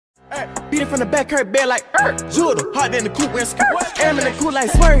Beat it from the back, her bed like Judah, hot in the coupe and skirt. Am in the coupe like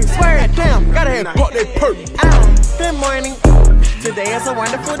swerve. Damn, gotta have pop that perk. Good morning. Today is a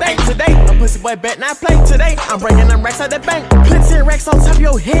wonderful day. Today, a pussy boy bet not play. Today, I'm breaking them racks out the bank. Plenty of racks on top of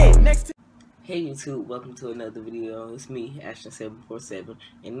your head. Next to Hey YouTube, welcome to another video. It's me, Ashton 747.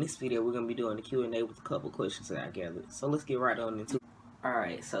 In this video, we're gonna be doing a Q&A with a couple questions that I gathered. So let's get right on into it.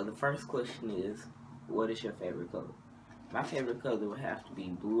 Alright, so the first question is, what is your favorite color? My favorite color would have to be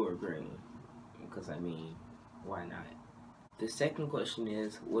blue or green, because I mean, why not? The second question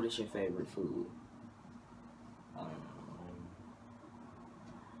is, what is your favorite food?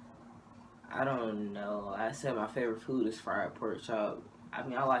 I don't know. I said my favorite food is fried pork chop. I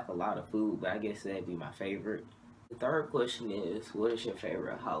mean, I like a lot of food, but I guess that'd be my favorite. The third question is, what is your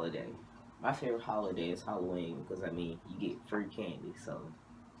favorite holiday? My favorite holiday is Halloween, because I mean, you get free candy, so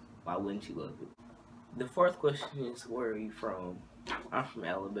why wouldn't you love it? The fourth question is, where are you from? I'm from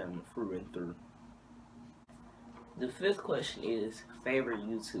Alabama, through and through. The fifth question is, favorite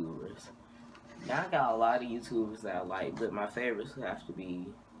YouTubers. Now, I got a lot of YouTubers that I like, but my favorites have to be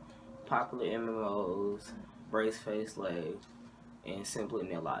Popular MMOs, Brace Face Leg, and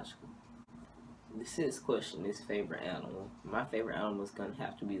Simply Illogical. The sixth question is favorite animal. My favorite animal is gonna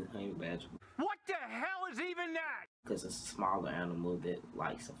have to be the honey badger. What the hell is even that? Because it's a smaller animal that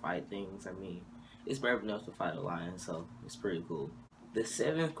likes to fight things. I mean, it's brave enough to fight a lion, so it's pretty cool. The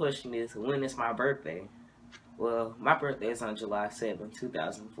seventh question is, when is my birthday? Well, my birthday is on July 7,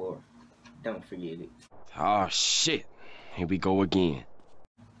 2004. Don't forget it. Oh shit, here we go again.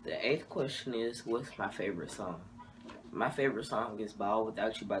 The eighth question is, what's my favorite song? My favorite song is Ball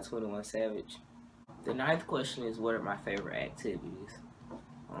Without You by 21 Savage. The ninth question is, what are my favorite activities?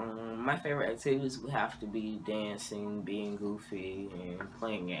 My favorite activities would have to be dancing, being goofy, and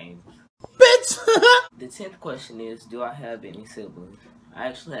playing games. bitch. The 10th question is, do I have any siblings? I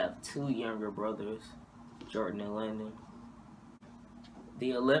actually have two younger brothers, Jordan and Landon.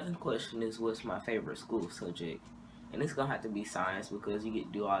 The 11th question is, what's my favorite school subject? And it's gonna have to be science, because you get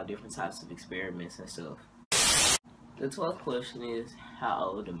to do all different types of experiments and stuff. The 12th question is, how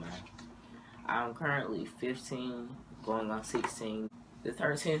old am I? I'm currently 15, going on 16. The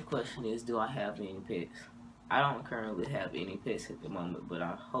 13th question is, do I have any pets? I don't currently have any pets at the moment, but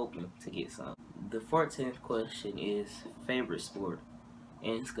I'm hoping to get some. The 14th question is, favorite sport?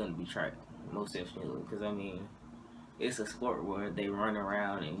 And it's gonna be track, most definitely, because I mean, it's a sport where they run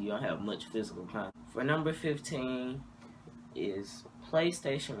around and you don't have much physical contact. For number 15 is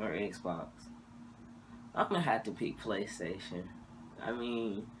PlayStation or Xbox. I'm gonna have to pick PlayStation. I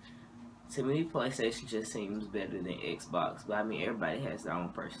mean, to me, PlayStation just seems better than Xbox, but I mean, everybody has their own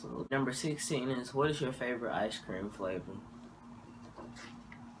personal. Number 16 is, what is your favorite ice cream flavor?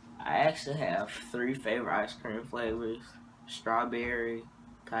 I actually have 3 favorite ice cream flavors: strawberry,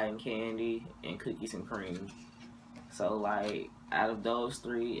 cotton candy, and cookies and cream. So like, out of those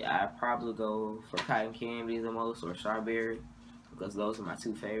 3, I'd probably go for cotton candy the most, or strawberry, because those are my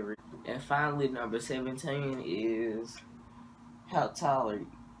 2 favorites. And finally, number 17 is, how tall are you?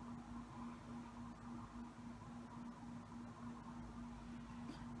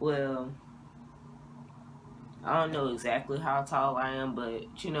 Well, I don't know exactly how tall I am,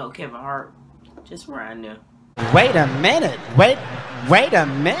 but you know, Kevin Hart, just around there. Wait a minute. Wait a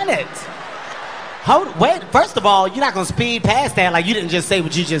minute. Wait, first of all, you're not gonna speed past that like you didn't just say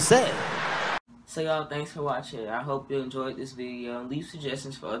what you just said. So y'all, thanks for watching. I hope you enjoyed this video. Leave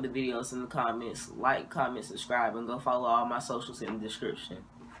suggestions for other videos in the comments. Like, comment, subscribe, and go follow all my socials in the description.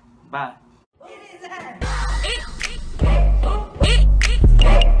 Bye.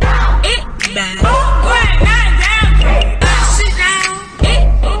 Bye.